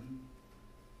soon.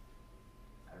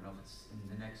 I don't know if it's in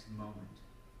the next moment.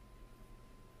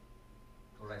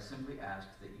 Lord, I simply ask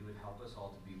that you would help us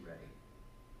all to be ready.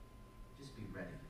 Just be ready.